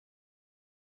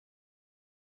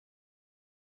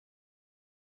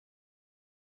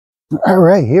All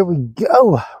right, here we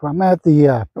go. I'm at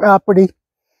the property.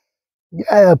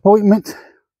 Got an appointment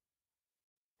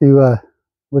to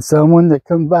with someone that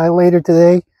comes by later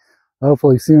today.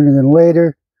 Hopefully sooner than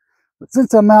later. But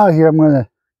since I'm out here, I'm gonna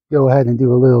go ahead and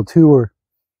do a little tour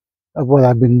of what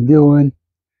I've been doing.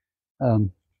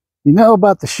 Um, you know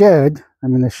about the shed. I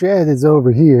mean, the shed is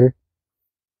over here.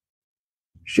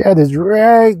 Shed is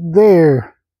right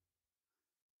there.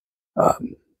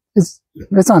 Um,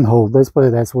 it's on hold. Let's put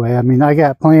it this way. I mean, I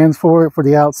got plans for it for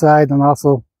the outside, and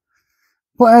also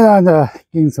plan on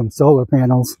getting some solar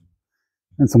panels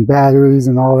and some batteries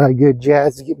and all that good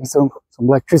jazz to get me some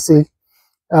electricity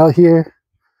out here.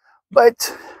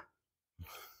 But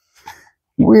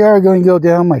we are going to go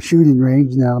down my shooting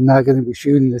range now. I'm not going to be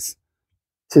shooting this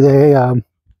today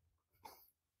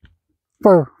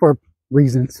for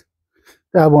reasons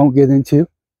that I won't get into.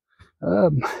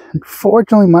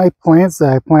 Unfortunately, my plants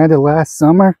that I planted last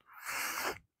summer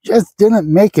just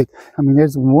didn't make it. I mean,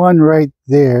 there's one right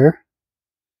there.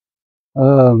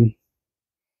 There's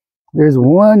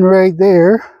one right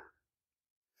there.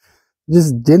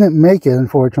 Just didn't make it,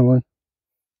 unfortunately.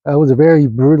 That was a very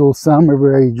brutal summer,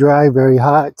 very dry, very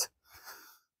hot.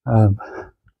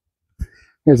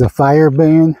 There's a fire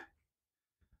ban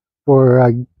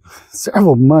for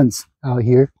several months out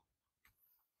here.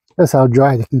 That's how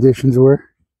dry the conditions were.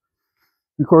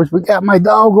 Of course, we got my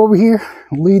dog over here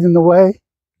leading the way.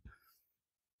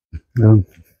 Don't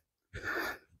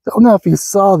know if you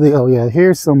saw oh yeah,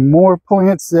 here's some more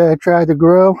plants that I tried to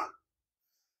grow.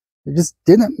 It just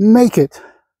didn't make it.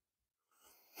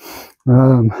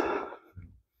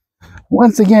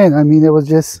 Once again, I mean, it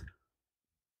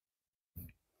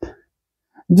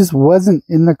just wasn't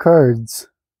in the cards.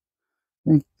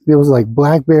 It was like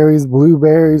blackberries,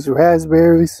 blueberries,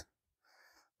 raspberries.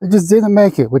 It just didn't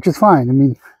make it, which is fine. I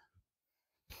mean,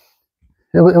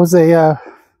 it was a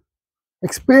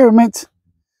experiment,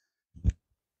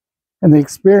 and the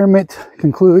experiment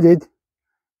concluded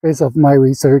based off my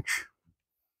research.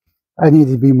 I need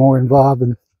to be more involved,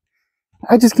 and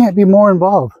I just can't be more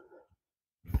involved.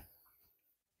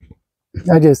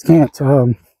 I just can't,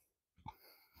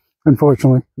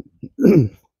 unfortunately.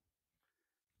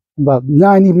 About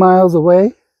 90 miles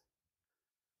away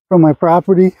from my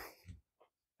property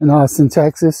in Austin,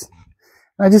 Texas.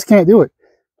 I just can't do it.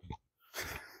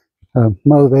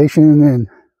 Motivation and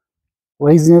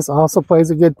laziness also plays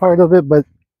a good part of it, but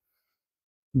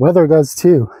weather does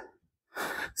too.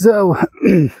 So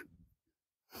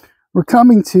we're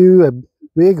coming to a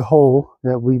big hole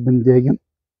that we've been digging.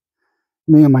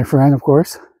 Me and my friend, of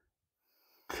course.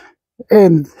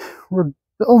 And we're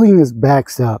building this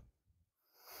backstop.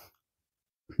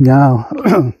 Now,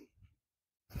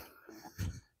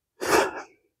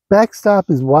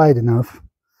 backstop is wide enough.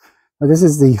 This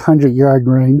is the 100-yard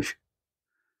range.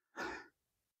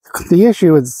 The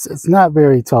issue is it's not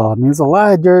very tall. I mean, it's a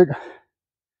lot of dirt,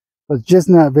 but it's just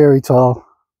not very tall.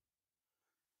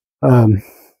 You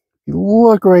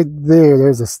look right there,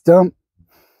 there's a stump.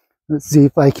 Let's see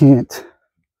if I can't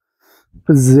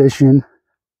position.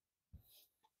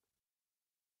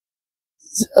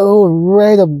 So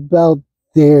right about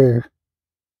there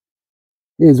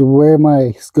is where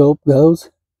my scope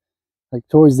goes, like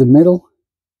towards the middle.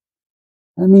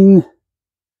 I mean,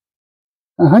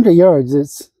 100 yards,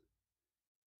 it's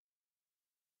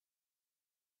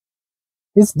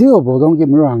doable, don't get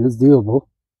me wrong, it's doable.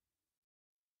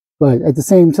 But at the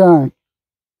same time,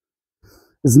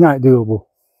 it's not doable.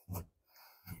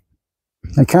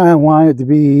 I kind of want it to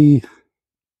be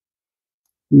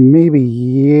maybe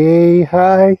yay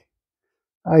high.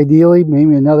 Ideally,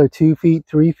 maybe another 2 feet,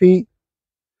 3 feet.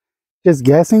 Just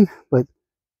guessing, but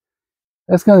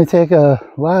that's going to take a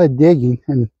lot of digging,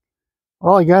 and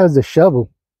all I got is a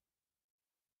shovel.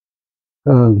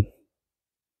 Yeah,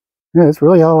 that's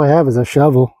really all I have is a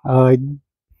shovel. I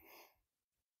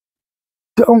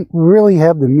don't really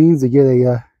have the means to get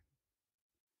a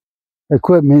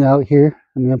equipment out here.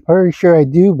 I mean, I'm pretty sure I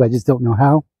do, but I just don't know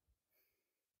how.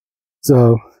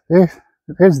 So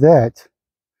there's that.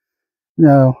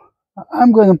 Now,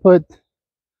 I'm going to put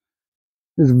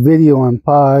this video on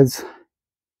pause.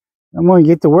 I'm going to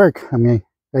get to work. I mean,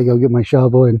 I go get my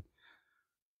shovel, and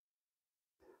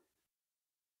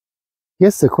I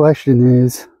guess the question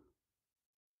is,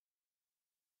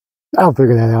 I'll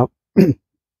figure that out.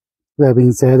 That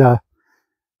being said,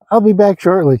 I'll be back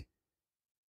shortly.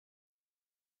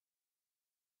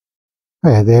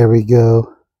 Alright, there we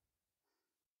go.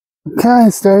 I'm kind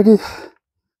of started.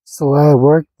 It's a lot of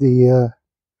work. The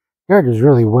dirt is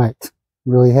really wet,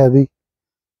 really heavy,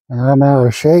 and I'm out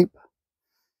of shape.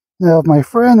 Now, if my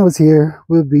friend was here,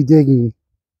 we'd be digging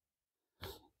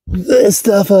this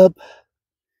stuff up.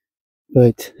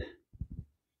 But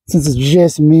since it's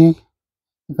just me,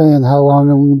 depending on how long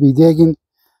I'm going to be digging,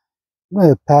 I'm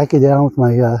going to pack it down with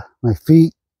my my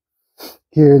feet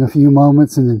here in a few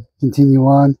moments and then continue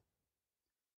on.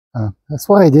 That's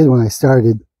what I did when I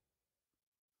started.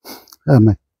 I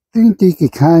think you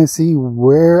could kind of see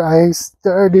where I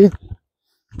started.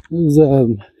 It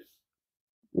was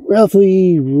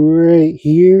roughly right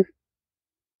here,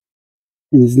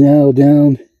 and is now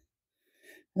down.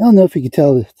 I don't know if you can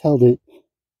tell that.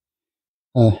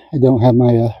 I don't have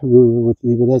my ruler with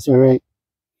me, but that's all right.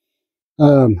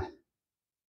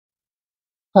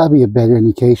 Probably a better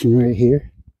indication right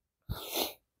here.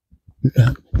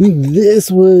 I think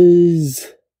this was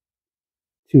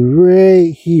to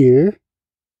right here.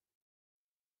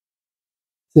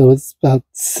 So it's about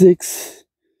 6-7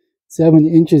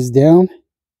 inches down.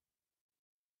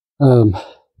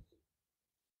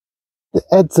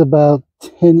 That's about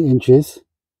 10 inches,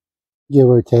 give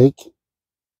or take.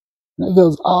 And it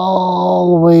goes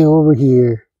all the way over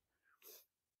here.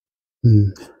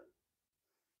 And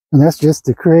that's just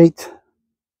to create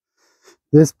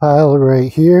this pile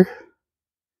right here.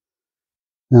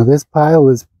 Now this pile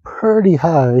is pretty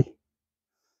high.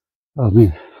 Oh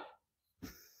man.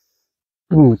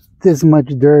 With this much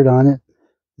dirt on it.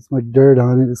 This much dirt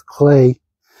on it is clay.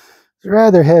 It's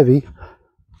rather heavy.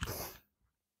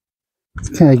 Let's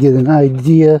kind of get an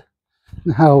idea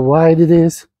on how wide it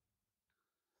is.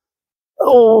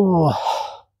 Oh,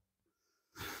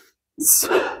 it's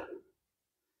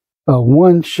about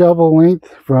 1 shovel length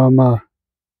from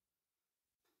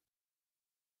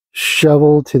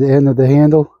shovel to the end of the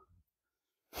handle.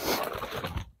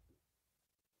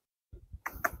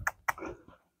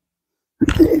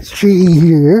 This tree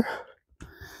here,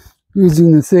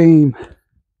 using the same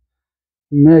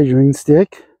measuring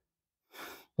stick,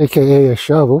 aka a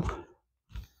shovel.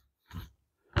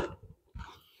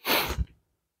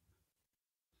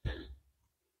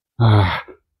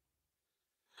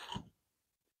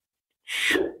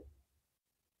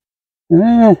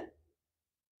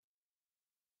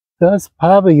 That's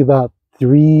probably about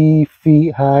 3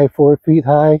 feet high, 4 feet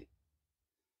high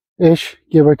ish,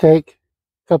 give or take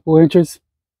a couple inches.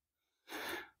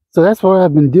 So that's what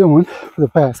I've been doing for the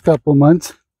past couple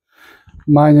months,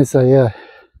 minus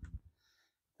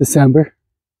December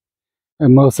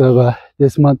and most of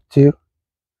this month too.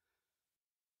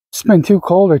 It's been too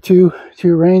cold or too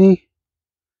rainy,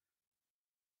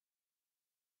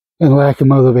 and lack of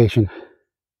motivation.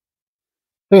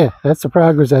 But yeah, that's the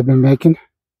progress I've been making.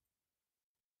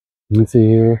 Let's see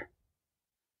here.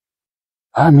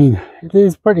 I mean, it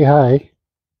is pretty high.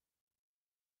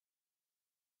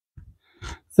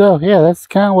 So yeah, that's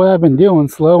kind of what I've been doing,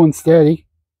 slow and steady.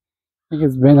 I think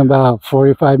it's been about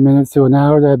 45 minutes to an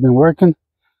hour that I've been working.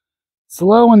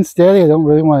 Slow and steady. I don't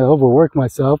really want to overwork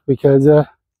myself because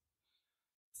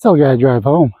still gotta drive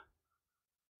home.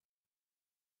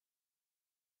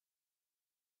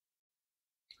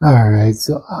 Alright,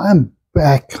 so I'm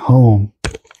back home.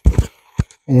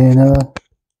 And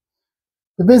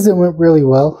the visit went really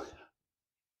well.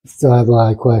 Still have a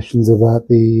lot of questions about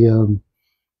the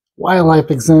wildlife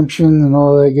exemption and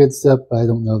all that good stuff. I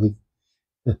don't know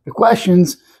the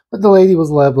questions, but the lady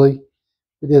was lovely.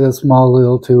 We did a small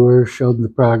little tour, showed the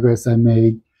progress I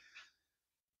made.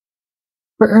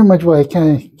 Pretty much what I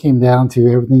kind of came down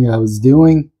to, everything I was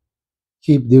doing,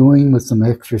 keep doing with some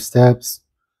extra steps,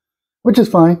 which is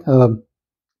fine.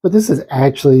 But this is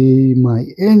actually my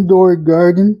indoor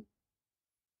garden,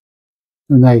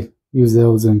 and I use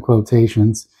those in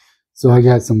quotations. So I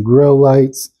got some grow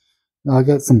lights. Now I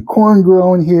got some corn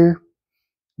growing here.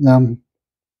 Now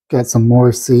got some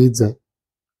more seeds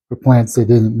for plants that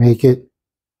didn't make it.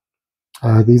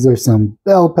 These are some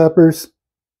bell peppers.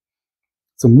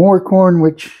 Some more corn,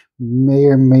 which may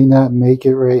or may not make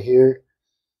it right here.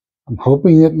 I'm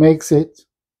hoping it makes it.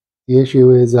 The issue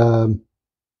is, I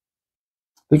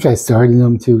think I started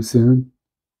them too soon.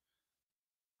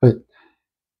 But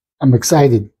I'm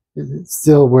excited. It's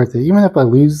still worth it. Even if I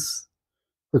lose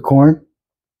the corn,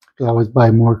 I can always buy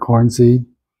more corn seed.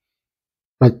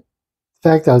 But the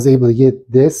fact I was able to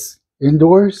get this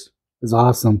indoors is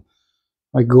awesome.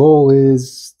 My goal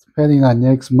is, depending on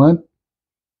next month,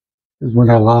 is when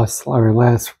our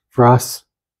last frost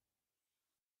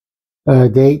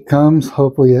date comes.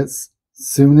 Hopefully that's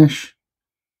soonish.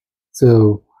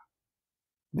 So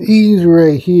these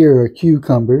right here are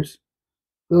cucumbers.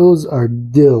 Those are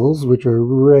dills, which are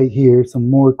right here. Some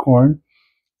more corn.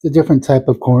 It's a different type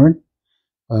of corn.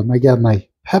 I got my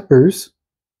peppers,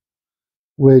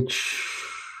 which,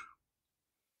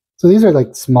 so these are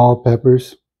like small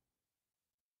peppers.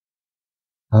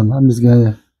 I'm just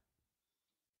gonna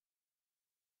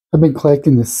I've been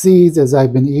collecting the seeds as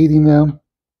I've been eating them.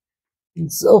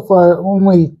 And so far,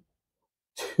 only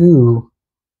 2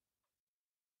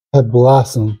 have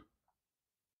blossomed.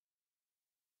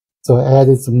 So I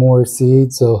added some more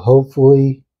seeds, so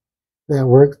hopefully that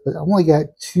works. But I only got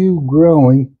 2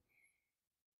 growing.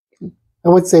 I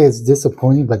would say it's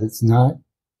disappointing, but it's not.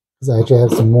 Because I actually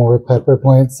have some more pepper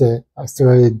plants that I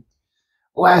started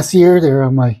last year. They're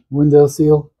on my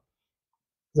windowsill.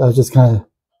 So I was just kind of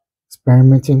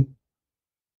experimenting.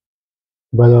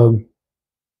 But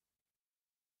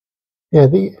yeah,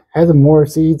 they added more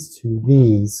seeds to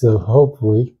these, so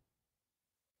hopefully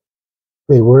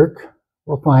they work.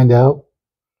 We'll find out.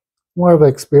 More of an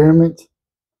experiment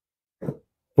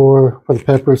for the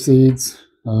pepper seeds.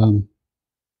 I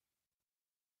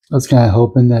was kind of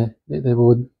hoping that they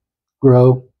would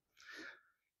grow,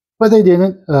 but they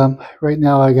didn't. Right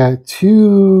now I got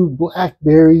 2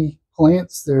 blackberry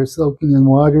plants. They're soaking in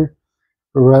water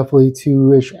for roughly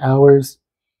 2-ish hours.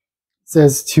 It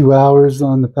says 2 hours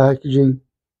on the packaging.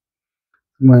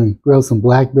 I'm going to grow some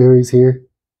blackberries here.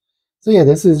 So yeah,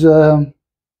 this is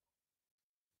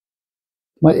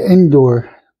my indoor.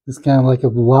 It's kind of like a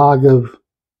vlog of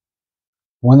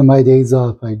one of my days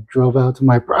off. I drove out to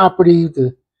my property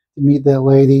to meet that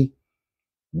lady.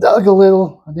 Dug a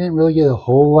little. I didn't really get a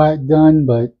whole lot done,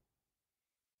 but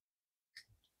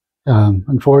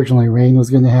unfortunately rain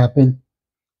was going to happen,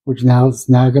 which now it's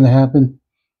not going to happen.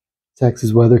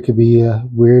 Texas weather could be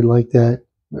weird like that.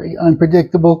 Very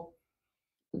unpredictable.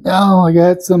 Now I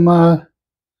got some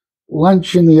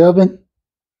lunch in the oven.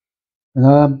 And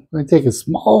I'm going to take a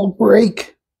small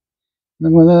break. And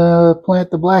I'm going to plant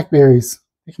the blackberries.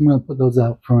 I think I'm going to put those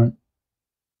out front.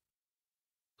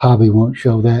 Probably won't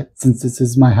show that since this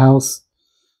is my house.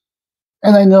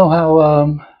 And I know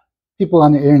how people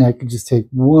on the internet could just take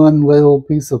one little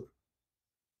piece of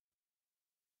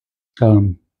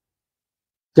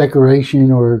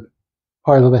decoration or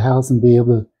part of a house and be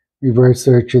able to reverse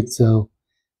search it. So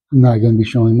I'm not going to be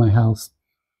showing my house.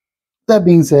 That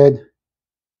being said,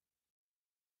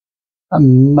 I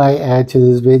might add to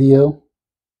this video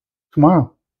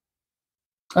tomorrow.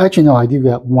 Actually, no, I do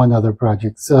got one other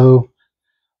project. So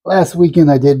last weekend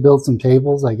I did build some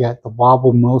tables. I got the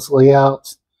wobble mostly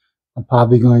out. I'm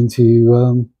probably going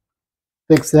to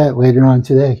fix that later on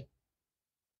today.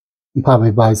 And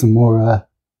probably buy some more,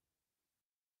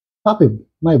 probably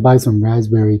might buy some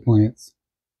raspberry plants.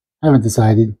 I haven't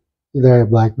decided. Either I have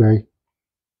blackberry.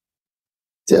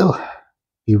 So,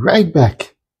 be right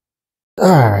back.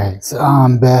 Alright, so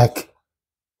I'm back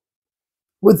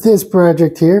with this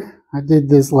project here. I did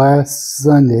this last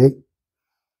Sunday.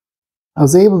 I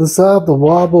was able to solve the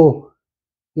wobble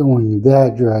going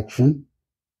that direction,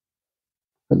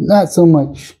 but not so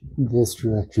much this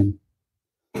direction.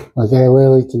 Like I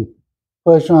literally can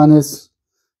push on this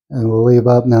and we'll leave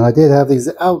up. Now I did have these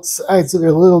outside, so they're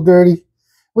a little dirty,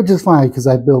 which is fine because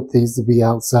I built these to be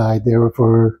outside. They were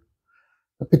for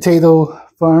a potato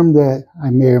farm that I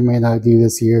may or may not do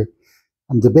this year.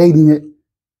 I'm debating it.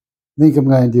 I think I'm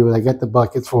going to do it. I got the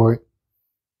buckets for it.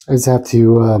 I just have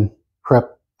to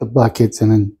prep the buckets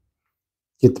and then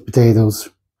get the potatoes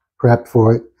prepped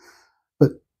for it.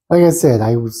 But like I said,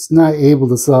 I was not able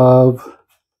to solve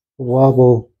the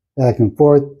wobble back and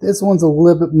forth. This one's a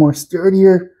little bit more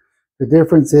sturdier. The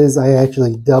difference is I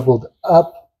actually doubled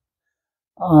up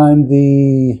on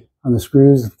the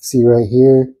screws. You can see right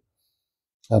here.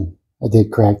 I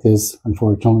did crack this,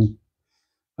 unfortunately.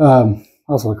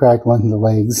 Also cracked one of the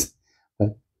legs,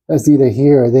 but that's neither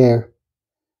here or there.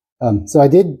 So I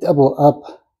did double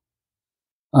up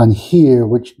on here,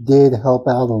 which did help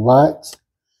out a lot,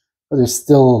 but there's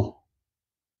still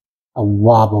a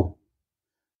wobble.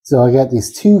 So I got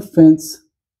these 2 fence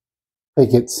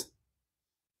pickets.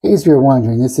 In case you're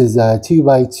wondering, this is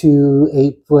 2x2,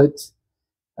 8-foot.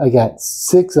 I got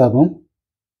 6 of them.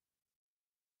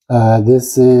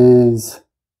 This is,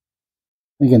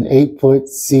 I think, an 8-foot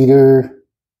cedar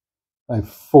by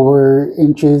 4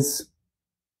 inches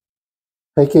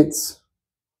pickets.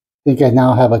 I think I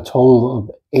now have a total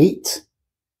of 8.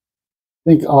 I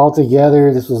think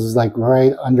altogether this was like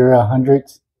right under 100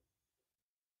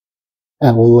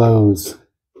 at Lowe's,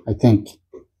 I think.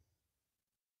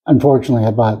 Unfortunately,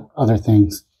 I bought other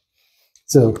things.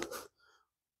 So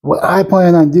what I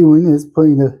plan on doing is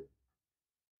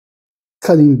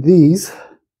cutting these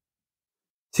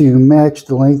to match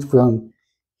the length from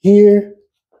here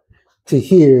to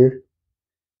here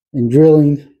and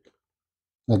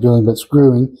not drilling, but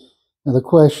screwing. Now the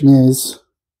question is,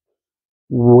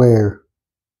 where?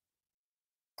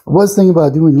 I was thinking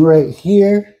about doing right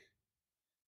here,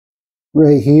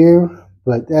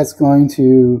 but that's going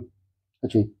to,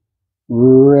 actually,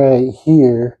 right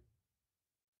here.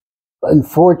 But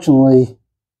unfortunately,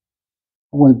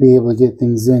 I wouldn't be able to get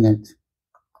things in it.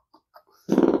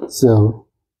 So,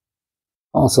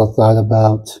 also thought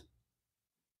about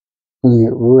putting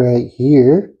it right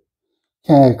here.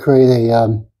 Kind of create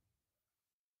a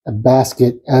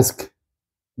basket-esque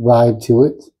vibe to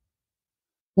it.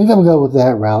 I think I'm going to go with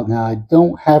that route. Now, I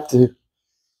don't have to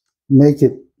make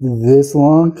it this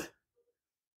long.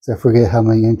 So I forget how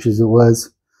many inches it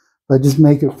was. But just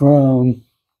make it from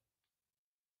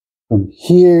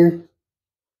here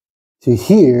to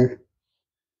here.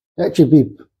 That should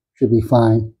be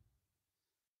fine.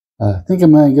 I think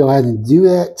I'm going to go ahead and do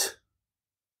that.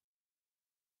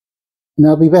 And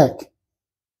I'll be back.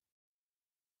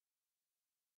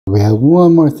 We have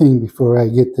one more thing before I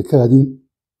get to cutting.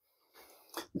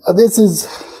 This is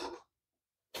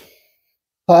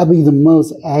probably the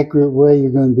most accurate way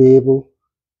you're going to be able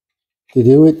to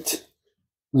do it,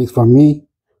 at least for me.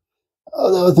 The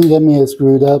other thing that may have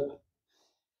screwed up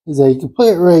is that you can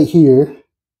put it right here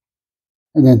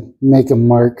and then make a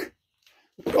mark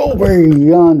over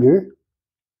yonder.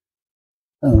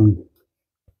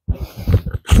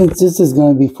 Since this is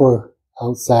going to be for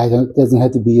outside, it doesn't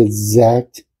have to be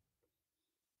exact.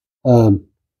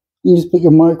 You just put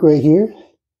your mark right here.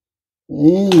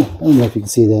 And I don't know if you can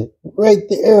see that. Right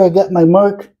there, I got my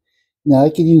mark. Now I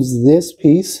can use this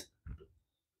piece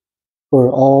for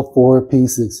all 4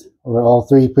 pieces, or all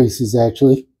 3 pieces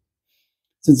actually.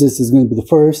 Since this is going to be the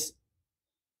first,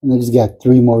 and I just got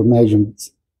 3 more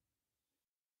measurements.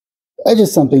 That's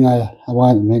just something I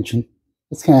wanted to mention.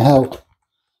 It's kind of how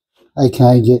I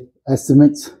kind of get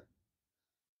estimates.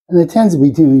 And it tends to be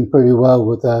doing pretty well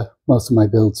with most of my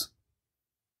builds.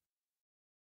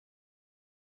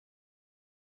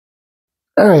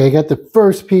 Alright, I got the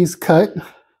first piece cut.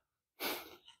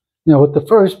 Now with the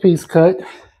first piece cut,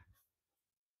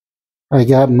 I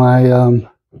got my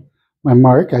my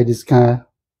mark. I just kind of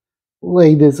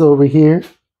laid this over here.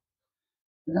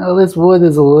 Now this wood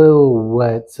is a little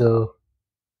wet, so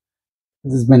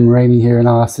this has been raining here in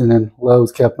Austin and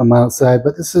Lowe's kept them outside,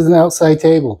 but this is an outside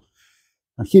table.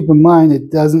 Now keep in mind it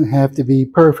doesn't have to be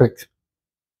perfect.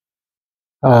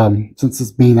 Since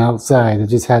it's being outside, it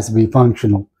just has to be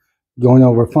functional. Going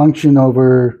over function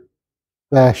over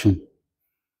fashion,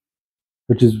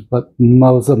 which is what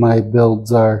most of my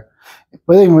builds are.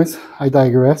 But anyways, I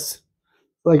digress.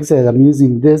 Like I said, I'm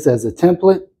using this as a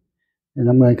template, and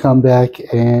I'm going to come back,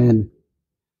 and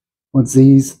once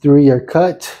these 3 are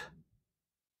cut,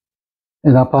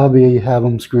 and I'll probably have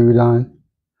them screwed on.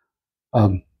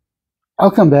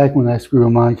 I'll come back when I screw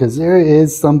them on, because there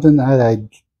is something that I'd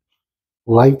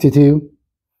like to do.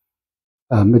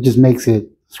 It just makes it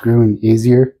screwing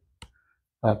easier.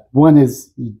 One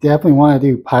is you definitely want to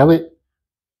do pilot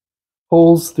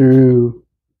holes through,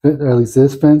 or at least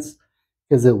this fence,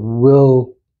 because it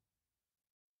will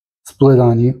split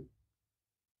on you.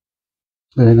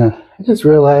 And I just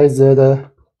realized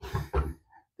that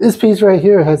this piece right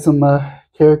here has some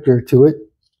character to it.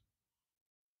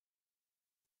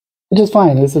 Which is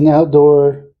fine. It's an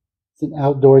outdoor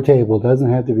table. It doesn't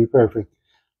have to be perfect.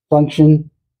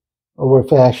 Function over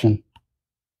fashion.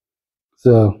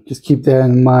 So just keep that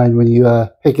in mind when you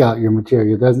pick out your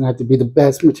material. It doesn't have to be the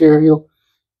best material.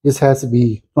 It just has to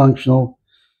be functional.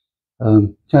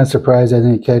 Kind of surprised I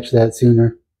didn't catch that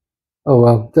sooner. Oh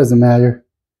well, it doesn't matter.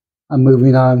 I'm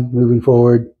moving on, moving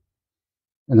forward.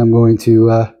 And I'm going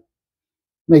to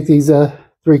make these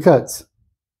 3 cuts.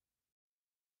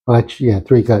 Yeah,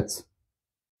 3 cuts.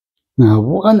 Now,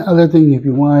 one other thing, if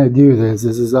you want to do this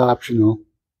is optional.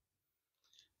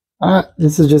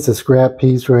 This is just a scrap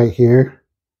piece right here.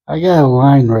 I got a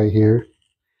line right here.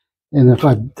 And if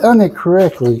I've done it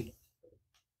correctly,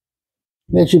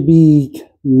 that should be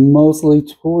mostly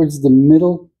towards the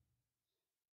middle.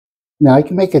 Now, I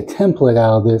can make a template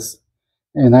out of this,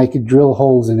 and I could drill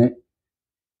holes in it.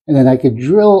 And then I could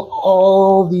drill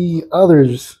all the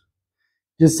others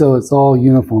just so it's all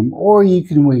uniform. Or you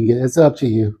can wing it. It's up to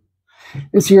you.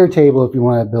 It's your table if you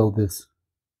want to build this.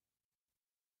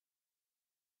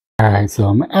 Alright, so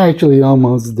I'm actually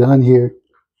almost done here.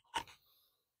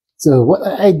 So what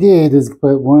I did is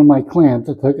put one of my clamps.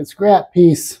 I took a scrap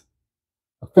piece,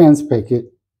 a fence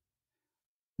picket.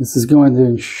 This is going to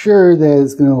ensure that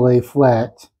it's going to lay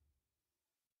flat.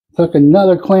 Took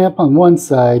another clamp on one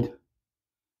side,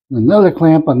 and another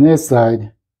clamp on this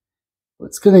side. What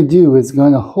it's going to do is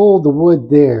going to hold the wood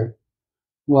there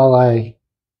while I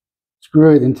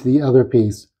screw it into the other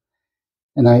piece.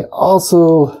 And I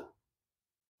also, I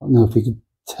don't know if you can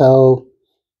tell,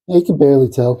 you can barely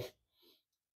tell.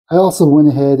 I also went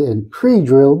ahead and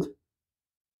pre-drilled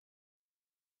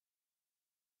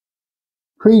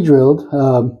pre-drilled.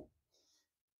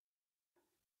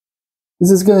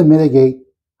 This is going to mitigate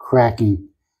cracking.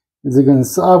 Is it going to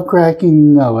solve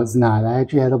cracking? No, it's not. I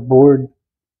actually had a board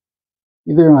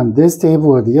either on this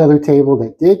table or the other table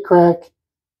that did crack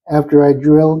after I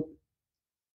drilled.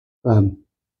 One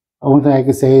thing I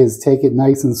can say is take it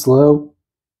nice and slow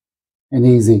and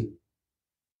easy.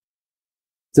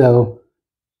 So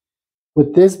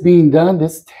with this being done,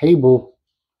 this table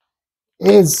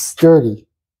is sturdy.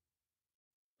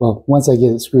 Well, once I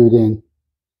get it screwed in,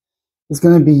 it's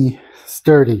going to be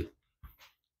sturdy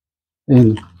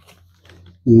in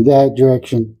that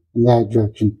direction, in that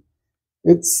direction.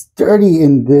 It's sturdy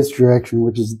in this direction,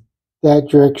 which is that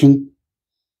direction,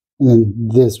 and then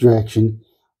this direction.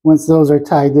 Once those are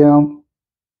tied down,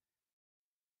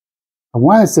 I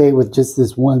want to say with just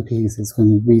this one piece, it's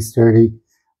going to be sturdy.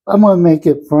 I'm going to make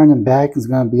it front and back. It's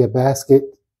going to be a basket,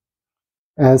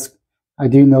 as I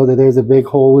do know that there's a big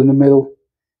hole in the middle.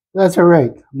 That's all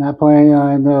right. I'm not planning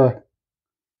on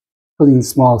putting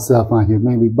small stuff on here,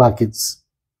 maybe buckets,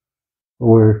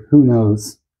 or who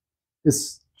knows.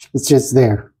 It's just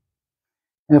there.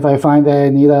 And if I find that I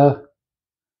need a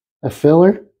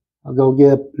filler, I'll go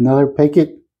get another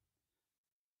picket,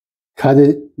 cut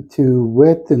it to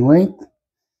width and length,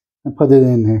 and put it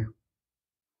in there.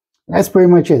 That's pretty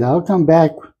much it. I'll come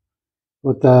back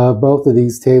with both of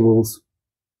these tables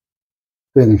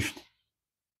finished.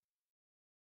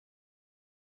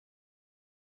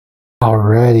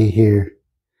 Alrighty here.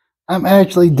 I'm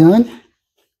actually done.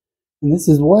 And this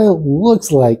is what it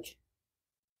looks like.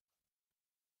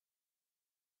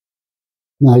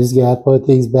 Now I just gotta put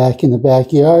these back in the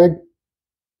backyard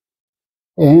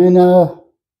and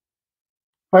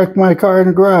park my car in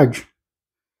the garage.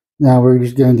 Now we're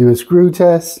just gonna do a screw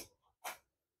test.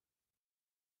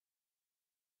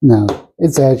 No,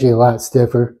 it's actually a lot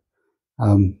stiffer.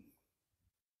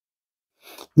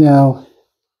 Now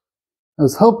I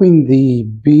was hoping the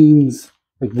beams,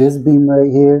 like this beam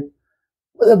right here,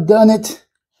 would have done it.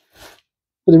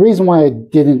 But the reason why I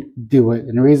didn't do it,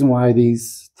 and the reason why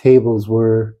these tables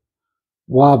were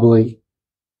wobbly,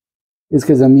 is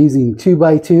because I'm using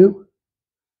 2x2.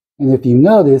 And if you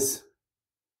notice,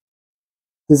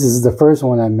 this is the first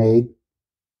one I made.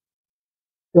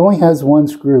 It only has one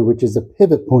screw, which is a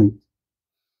pivot point.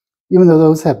 Even though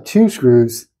those have two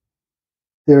screws,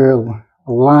 they're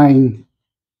aligned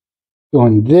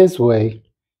going this way,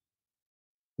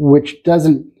 which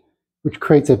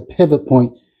creates a pivot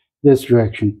point this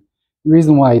direction. The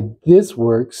reason why this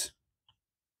works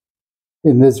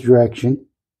in this direction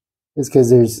is because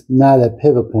there's not a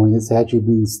pivot point. It's actually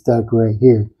being stuck right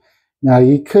here. Now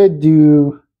you could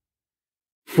do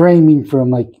framing from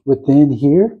like within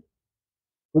here,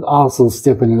 but also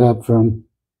stiffen it up from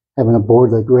having a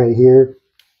board like right here.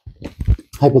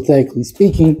 Hypothetically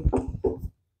speaking,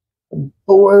 a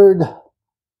board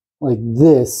like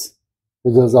this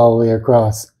that goes all the way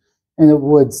across, and it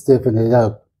would stiffen it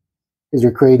up because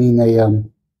you're creating a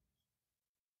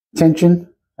tension,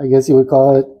 I guess you would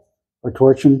call it, or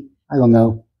torsion. I don't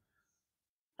know.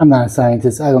 I'm not a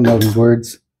scientist. I don't know these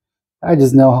words. I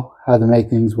just know how to make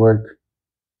things work.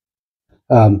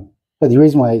 But the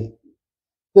reason why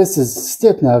this is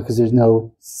stiff now because there's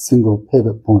no single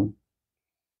pivot point.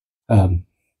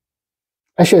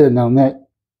 I should have known that.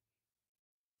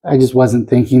 I just wasn't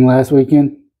thinking last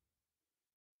weekend.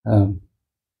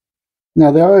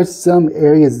 Now there are some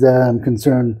areas that I'm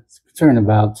concerned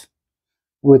about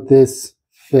with this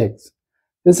fix.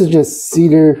 This is just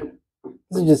cedar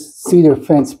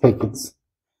fence pickets.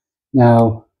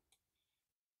 Now,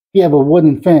 if you have a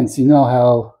wooden fence, you know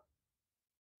how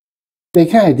they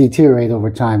kind of deteriorate over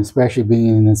time, especially being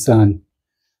in the sun.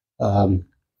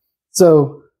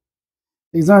 So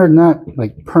these are not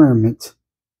like permanent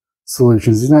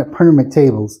solutions. These are not permanent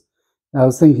tables. I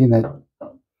was thinking that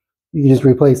you can just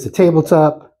replace the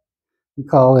tabletop and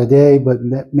call it a day, but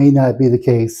that may not be the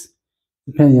case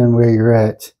depending on where you're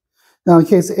at. Now, in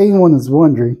case anyone is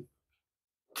wondering,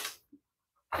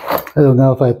 I don't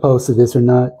know if I posted this or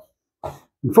not.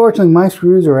 Unfortunately, my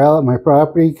screws are out at my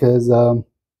property because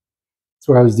that's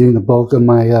where I was doing the bulk of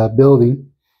my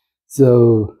building.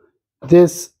 So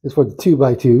this is for the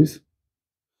 2x2s.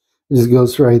 It just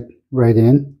goes right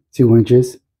in, 2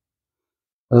 inches.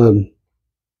 That's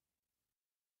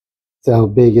how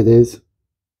big it is.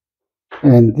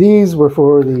 And these were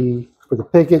for the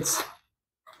pickets.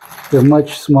 They're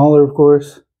much smaller, of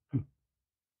course.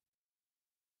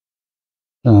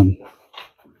 I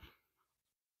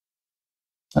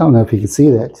don't know if you can see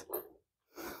that.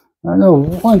 I know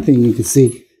one thing you can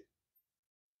see.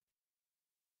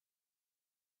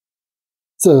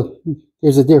 So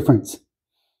there's a difference.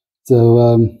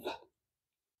 So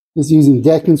Just using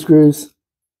decking screws.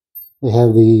 They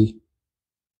have the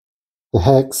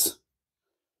hex.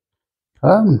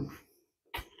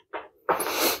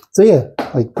 So yeah,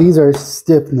 like these are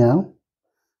stiff now,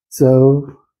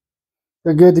 so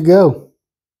they're good to go.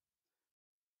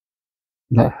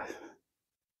 Yeah.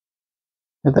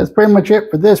 And that's pretty much it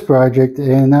for this project.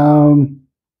 And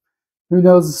who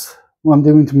knows what I'm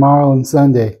doing tomorrow and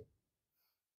Sunday.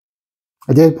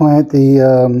 I did plant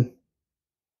the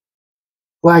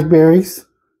blackberries.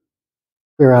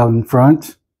 They're out in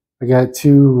front. I got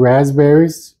 2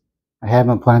 raspberries. I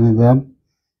haven't planted them.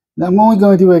 Now I'm only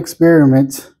going to do an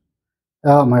experiment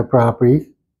out on my property.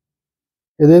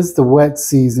 It is the wet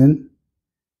season,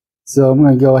 so I'm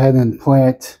going to go ahead and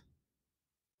plant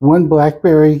 1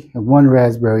 blackberry and 1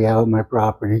 raspberry out on my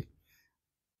property.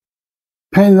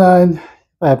 Depending on if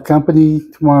I have company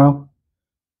tomorrow,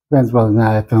 depends whether or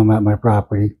not I film at my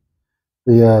property.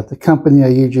 The company I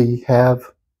usually have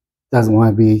doesn't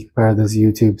want to be part of this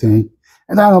YouTube thing,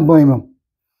 and I don't blame them.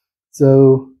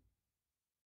 So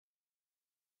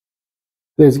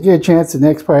there's a good chance the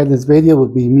next part of this video will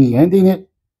be me ending it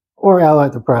or out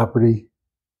at the property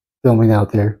filming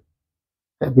out there.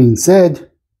 That being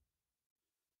said,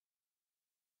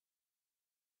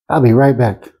 I'll be right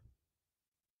back.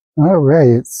 Alright,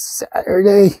 it's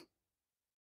Saturday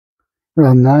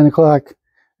around 9 o'clock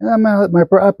and I'm out at my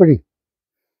property.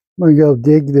 I'm going to go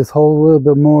dig this hole a little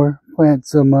bit more, plant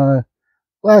some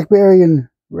blackberry and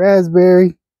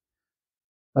raspberry.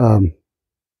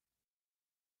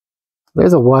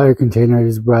 There's a water container I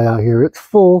just brought out here. It's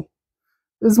full.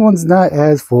 This one's not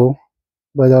as full,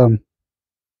 but I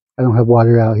don't have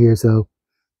water out here, so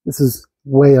this is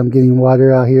the way I'm getting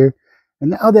water out here.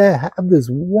 And now that I have this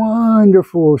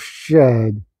wonderful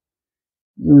shed,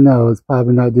 you know it's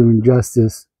probably not doing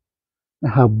justice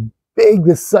how big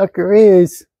this sucker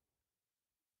is.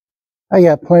 I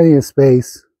got plenty of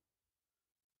space.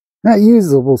 Not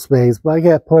usable space, but I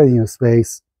got plenty of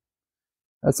space.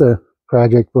 That's a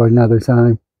project for another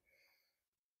time.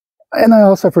 And I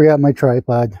also forgot my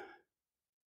tripod,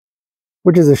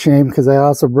 which is a shame because I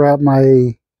also brought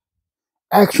my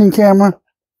action camera,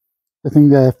 the thing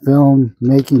that I filmed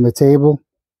making the table.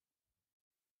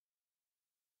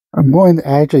 I'm going to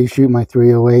actually shoot my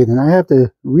 308 and I have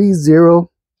to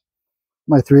re-zero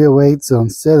my 308, so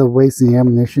instead of wasting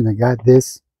ammunition, I got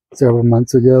this several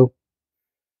months ago.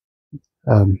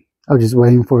 I was just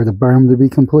waiting for the berm to be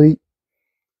complete.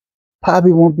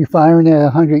 Probably won't be firing at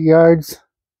 100 yards.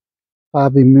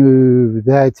 Probably move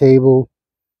that table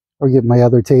or get my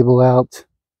other table out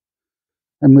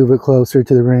and move it closer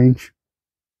to the range.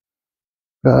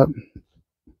 Yeah,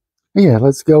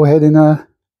 let's go ahead and I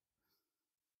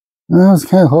was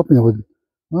kind of hoping it would,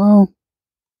 well,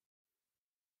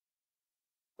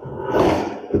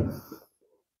 I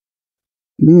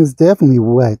mean, it's definitely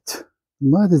wet. The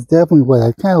mud is definitely wet.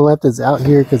 I kind of left this out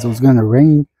here because it was going to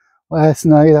rain last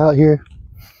night out here.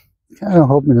 Kind of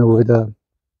hoping it would,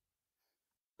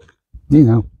 you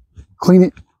know, clean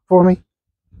it for me,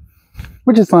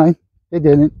 which is fine. It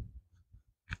didn't.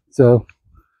 So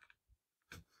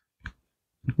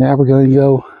now we're going to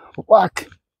go walk.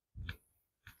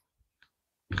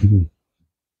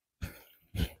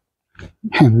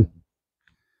 And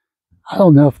I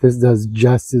don't know if this does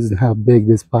justice in how big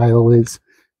this pile is,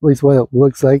 at least what it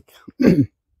looks like.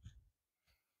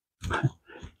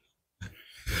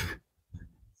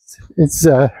 It's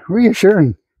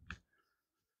reassuring.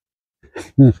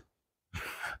 Like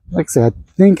I said, I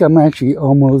think I'm actually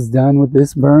almost done with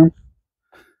this berm.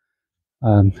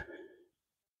 But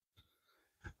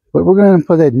we're going to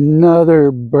put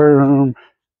another berm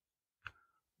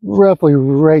roughly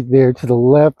right there to the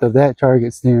left of that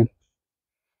target stand.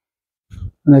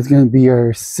 And that's going to be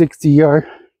our 60-yard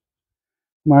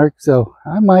mark. So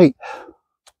I might,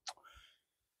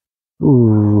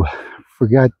 ooh,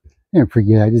 I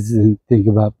just didn't think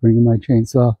about bringing my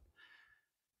chainsaw.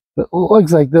 But it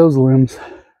looks like those limbs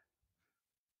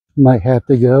might have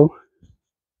to go.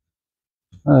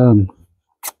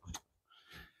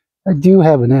 I do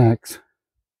have an axe.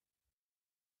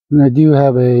 And I do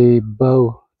have a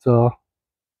bow saw.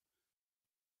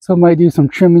 So I might do some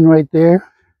trimming right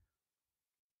there.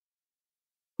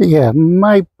 But yeah,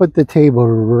 might put the table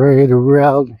right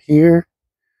around here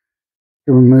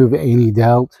to remove any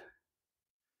doubt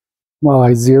while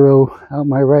I zero out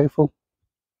my rifle.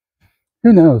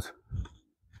 Who knows?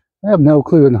 I have no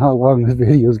clue on how long this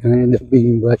video is going to end up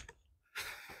being, but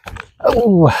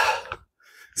oh,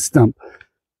 stump.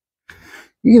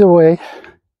 Either way,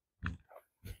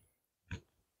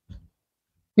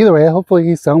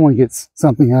 hopefully someone gets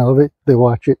something out of it. They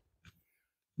watch it,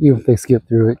 even if they skip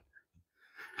through it.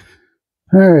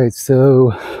 Alright,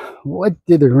 so what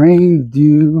did the rain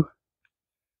do?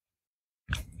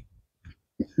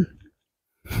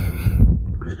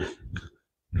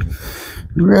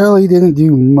 Really didn't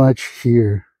do much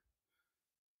here.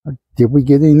 Did we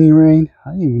get any rain?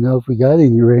 I don't even know if we got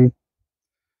any rain.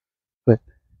 But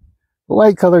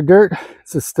light colored dirt,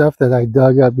 it's the stuff that I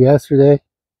dug up yesterday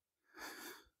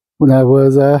when I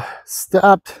was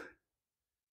stopped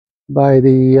by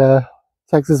the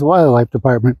Texas Wildlife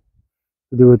Department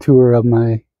to do a tour of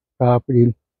my property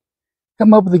and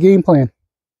come up with a game plan.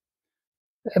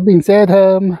 That being said,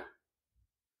 I'll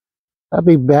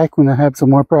be back when I have some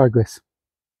more progress.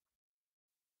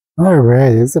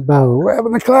 Alright, it's about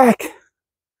 11 o'clock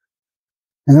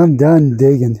and I'm done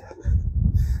digging.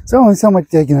 There's only so much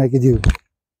digging I could do.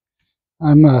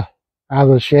 I'm out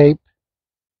of shape.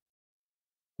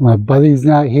 My buddy's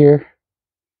not here.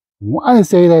 I want to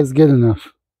say that's good enough.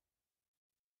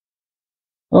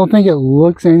 I don't think it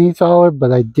looks any taller,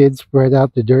 but I did spread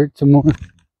out the dirt some more.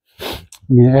 I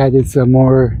mean, I added some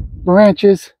more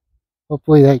branches.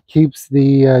 Hopefully that keeps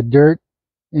the dirt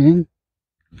in.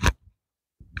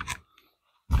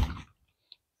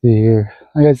 See here.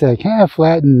 Like I said, I kind of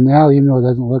flattened now, even though it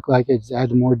doesn't look like it. Just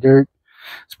added more dirt.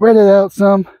 Spread it out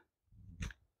some.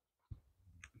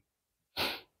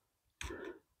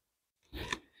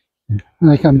 And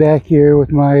I come back here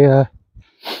with my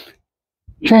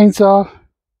chainsaw.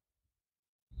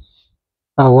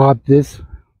 I'll lob this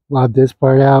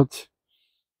part out.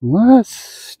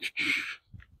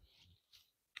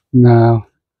 No,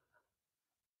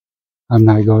 I'm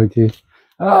not going to.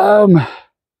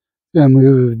 Gonna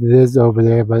move this over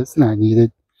there, but it's not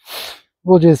needed.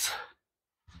 I'll just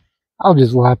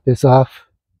lop this off.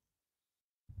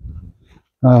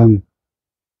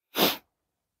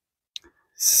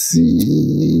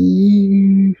 See,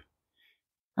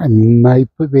 I might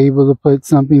be able to put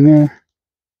something there.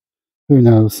 Who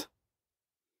knows?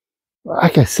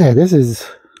 Like I said, this is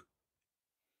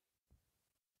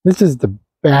the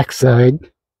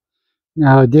backside.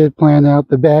 Now I did plan out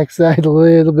the backside a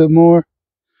little bit more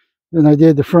than I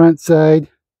did the front side.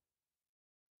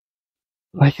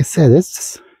 Like I said,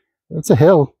 it's a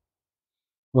hill.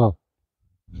 Well,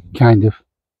 kind of.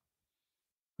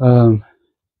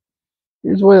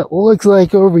 Here's what it looks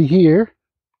like over here.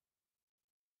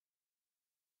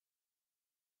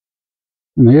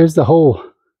 And there's the hole.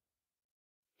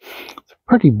 It's a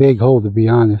pretty big hole, to be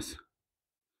honest.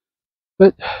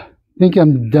 But I think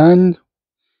I'm done.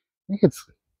 I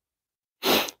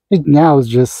think now is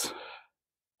just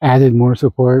added more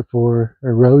support for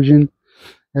erosion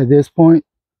at this point.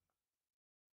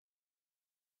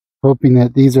 Hoping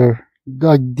that these are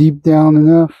dug deep down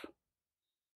enough.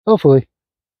 Hopefully.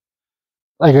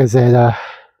 Like I said,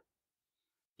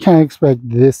 can't expect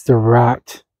this to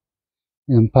rot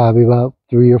in probably about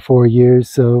 3 or 4 years.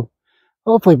 So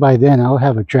hopefully by then I'll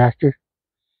have a tractor.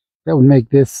 That would make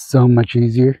this so much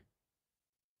easier.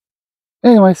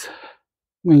 Anyways,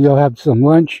 I'm gonna go have some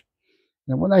lunch.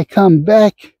 And when I come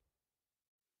back,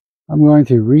 I'm going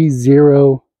to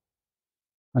re-zero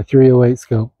my 308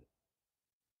 scope.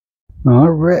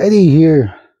 Already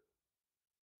here.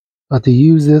 About to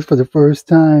use this for the first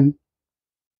time.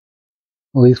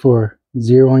 At least for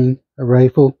zeroing a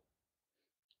rifle.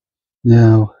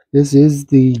 Now, this is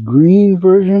the green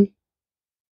version.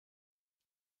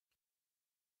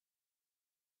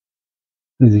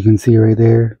 As you can see right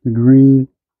there, the green.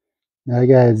 Now I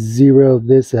gotta zero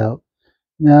this out.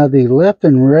 Now the left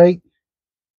and right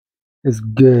is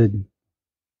good.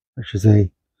 I should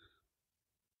say.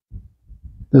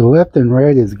 The left and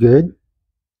right is good.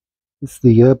 It's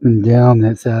the up and down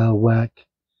that's out of whack.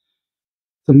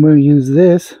 So I'm going to use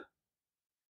this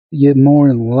to get more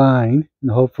in line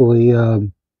and hopefully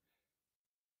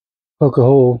poke a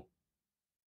hole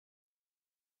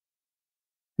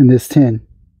in this tin.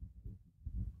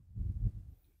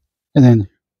 And then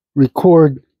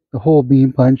record the hole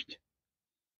being punched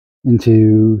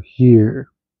into here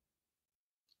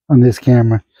on this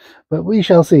camera. But we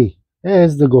shall see.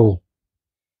 There's the goal.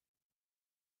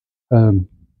 Yeah,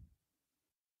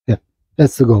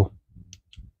 that's the goal.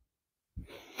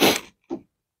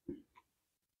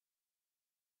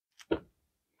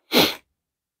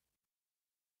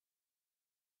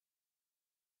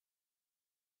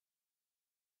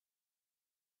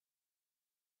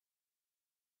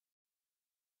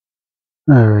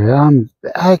 Alright, I'm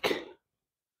back.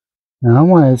 Now I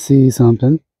want to see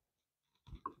something.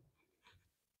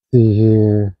 See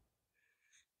here.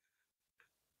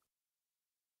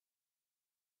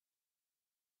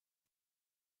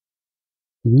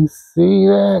 Can you see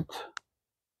that?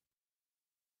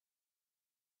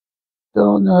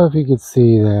 Don't know if you can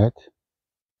see that.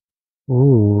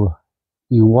 Ooh,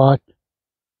 you watch.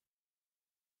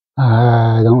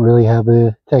 I don't really have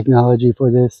the technology for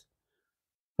this,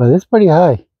 but it's pretty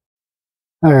high.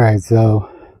 Alright, so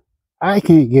I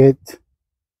can't get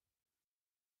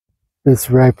this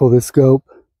rifle, the scope,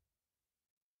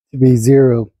 to be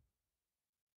 0.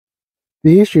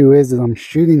 The issue is that I'm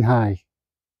shooting high,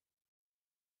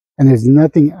 and there's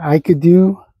nothing I could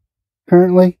do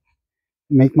currently to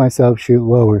make myself shoot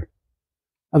lower,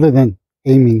 other than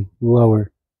aiming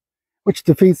lower, which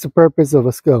defeats the purpose of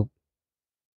a scope.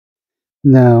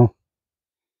 Now,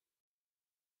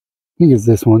 here's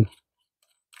this one.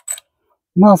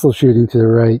 I'm also shooting to the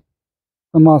right.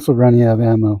 I'm also running out of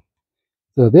ammo.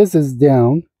 So this is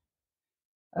down.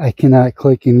 I cannot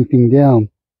click anything down.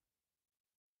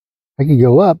 I can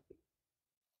go up,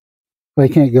 but I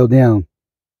can't go down.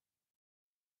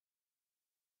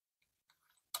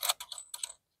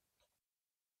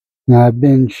 Now I've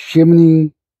been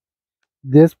shimming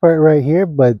this part right here,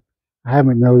 but I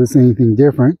haven't noticed anything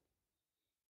different.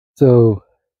 So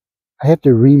I have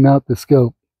to remount the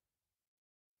scope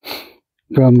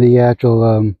from the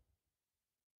actual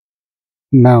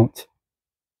mount.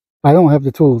 I don't have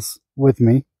the tools with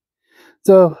me.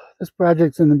 So this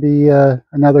project's going to be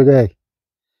another day.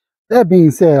 That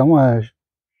being said, I want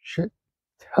to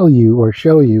tell you or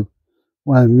show you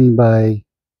what I mean by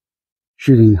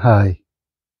shooting high.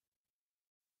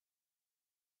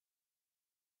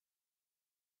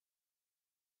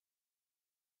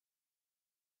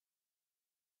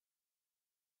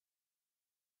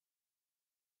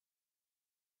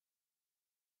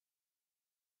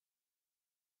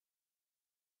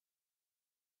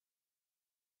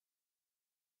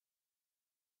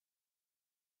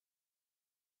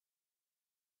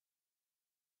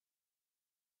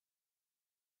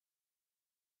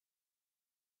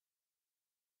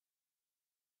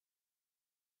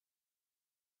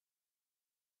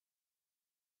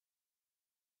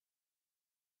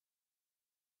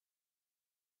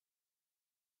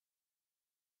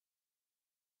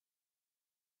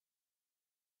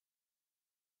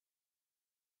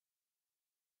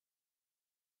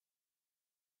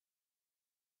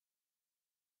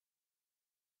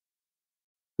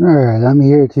 Alright, I'm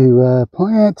here to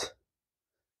plant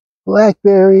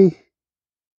blackberry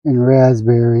and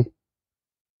raspberry.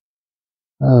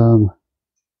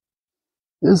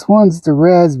 This one's the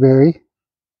raspberry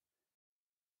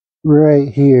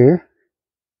right here.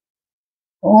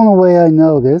 The only way I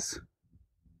know this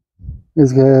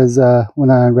is because when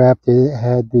I unwrapped it, it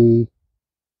had the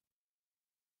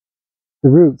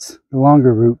roots, the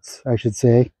longer roots, I should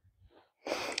say.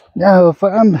 Now, if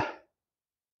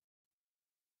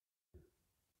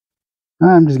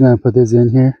I'm just going to put this in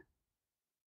here.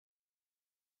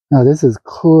 Now, this is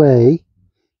clay.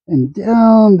 And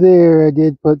down there, I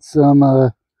did put some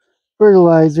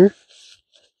fertilizer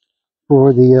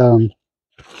for the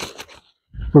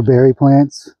for berry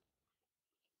plants.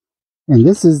 And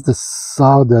this is the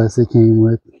sawdust it came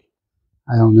with.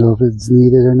 I don't know if it's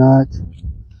needed or not.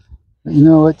 But you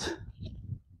know what?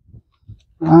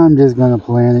 I'm just going to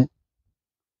plant it.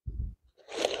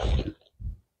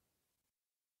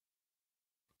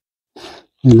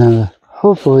 And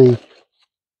hopefully...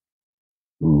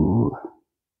 Ooh.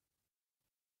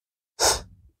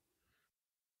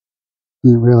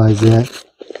 Didn't realize that.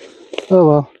 Oh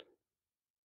well.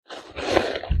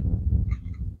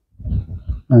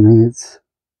 I mean, it's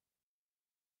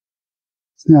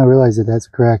now realize that that's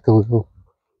cracked a little.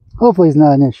 Hopefully it's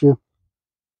not an issue.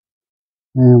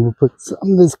 And we'll put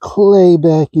some of this clay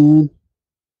back in.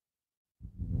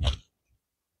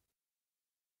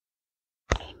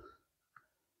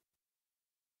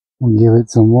 We'll give it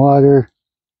some water.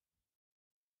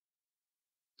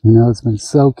 You know, it's been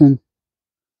soaking.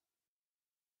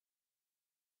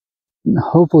 And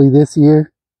hopefully this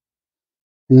year,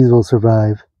 these will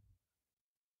survive.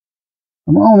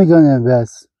 I'm only going to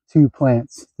invest 2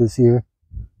 plants this year.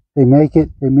 They make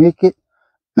it, they make it.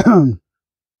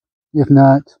 If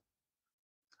not,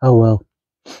 oh well.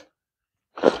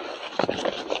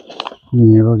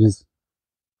 Yeah, we'll just...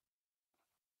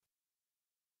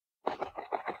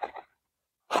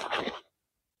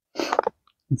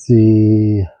 Let's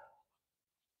see.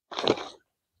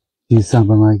 Do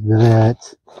something like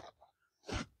that.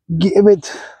 Give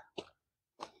it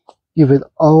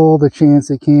all the chance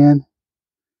it can.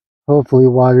 Hopefully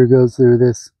water goes through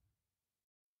this.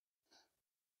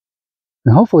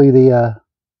 And hopefully the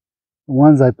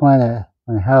ones I plant at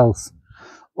my house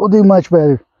will do much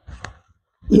better.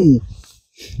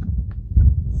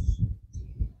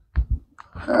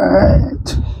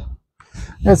 Alright.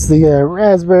 That's the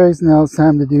raspberries. Now it's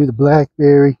time to do the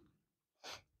blackberry.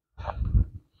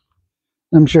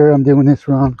 I'm sure I'm doing this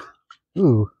wrong.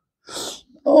 Ooh,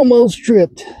 almost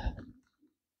tripped.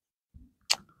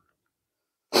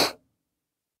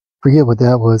 Forget what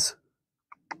that was.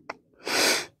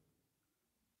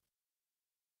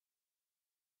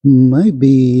 Might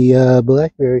be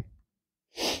blackberry.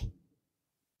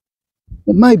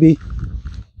 It might be.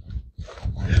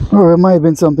 Or it might have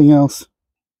been something else.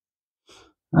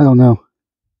 I don't know.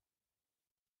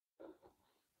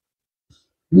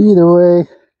 Either way,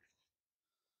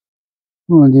 I'm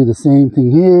going to do the same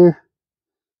thing here.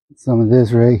 Some of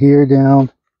this right here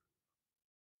down.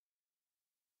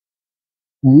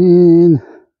 And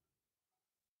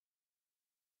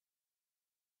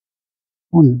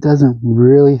one doesn't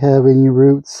really have any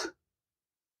roots.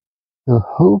 So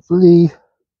hopefully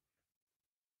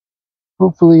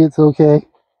it's okay.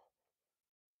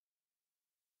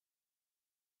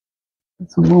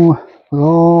 Some more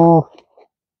all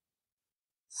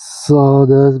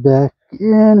sawdust back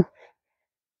in.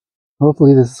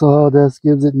 Hopefully the sawdust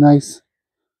gives it nice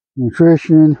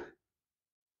nutrition.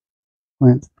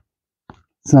 Plant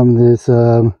some of this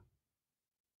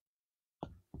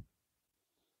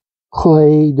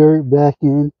clay dirt back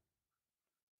in.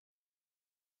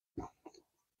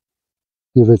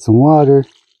 Give it some water.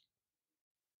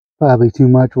 Probably too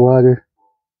much water.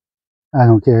 I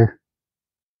don't care.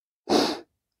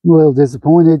 I'm a little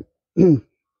disappointed.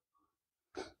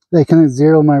 They couldn't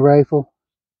zero my rifle.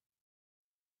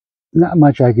 Not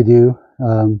much I could do.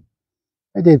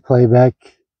 I did playback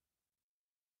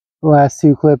the last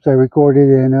two clips I recorded,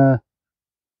 and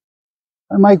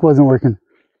my mic wasn't working.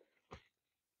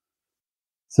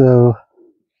 So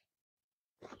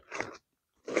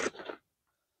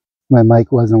my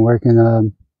mic wasn't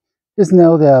working. Just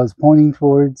know that I was pointing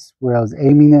towards where I was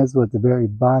aiming at, was the very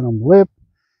bottom lip,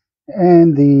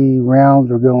 and the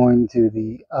rounds were going to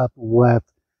the up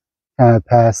left, kind of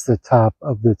past the top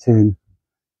of the tin.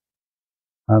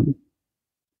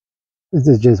 This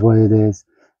is just what it is.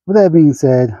 With that being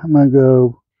said, I'm going to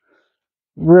go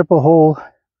rip a hole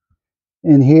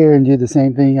in here and do the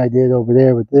same thing I did over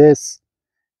there with this.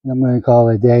 And I'm going to call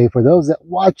it a day. For those that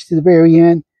watched to the very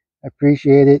end, I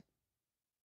appreciate it.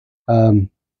 If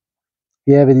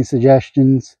you have any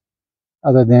suggestions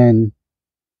other than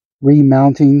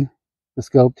remounting the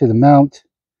scope to the mount,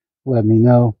 let me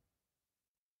know.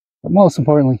 But most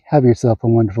importantly, have yourself a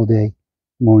wonderful day,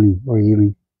 morning, or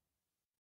evening.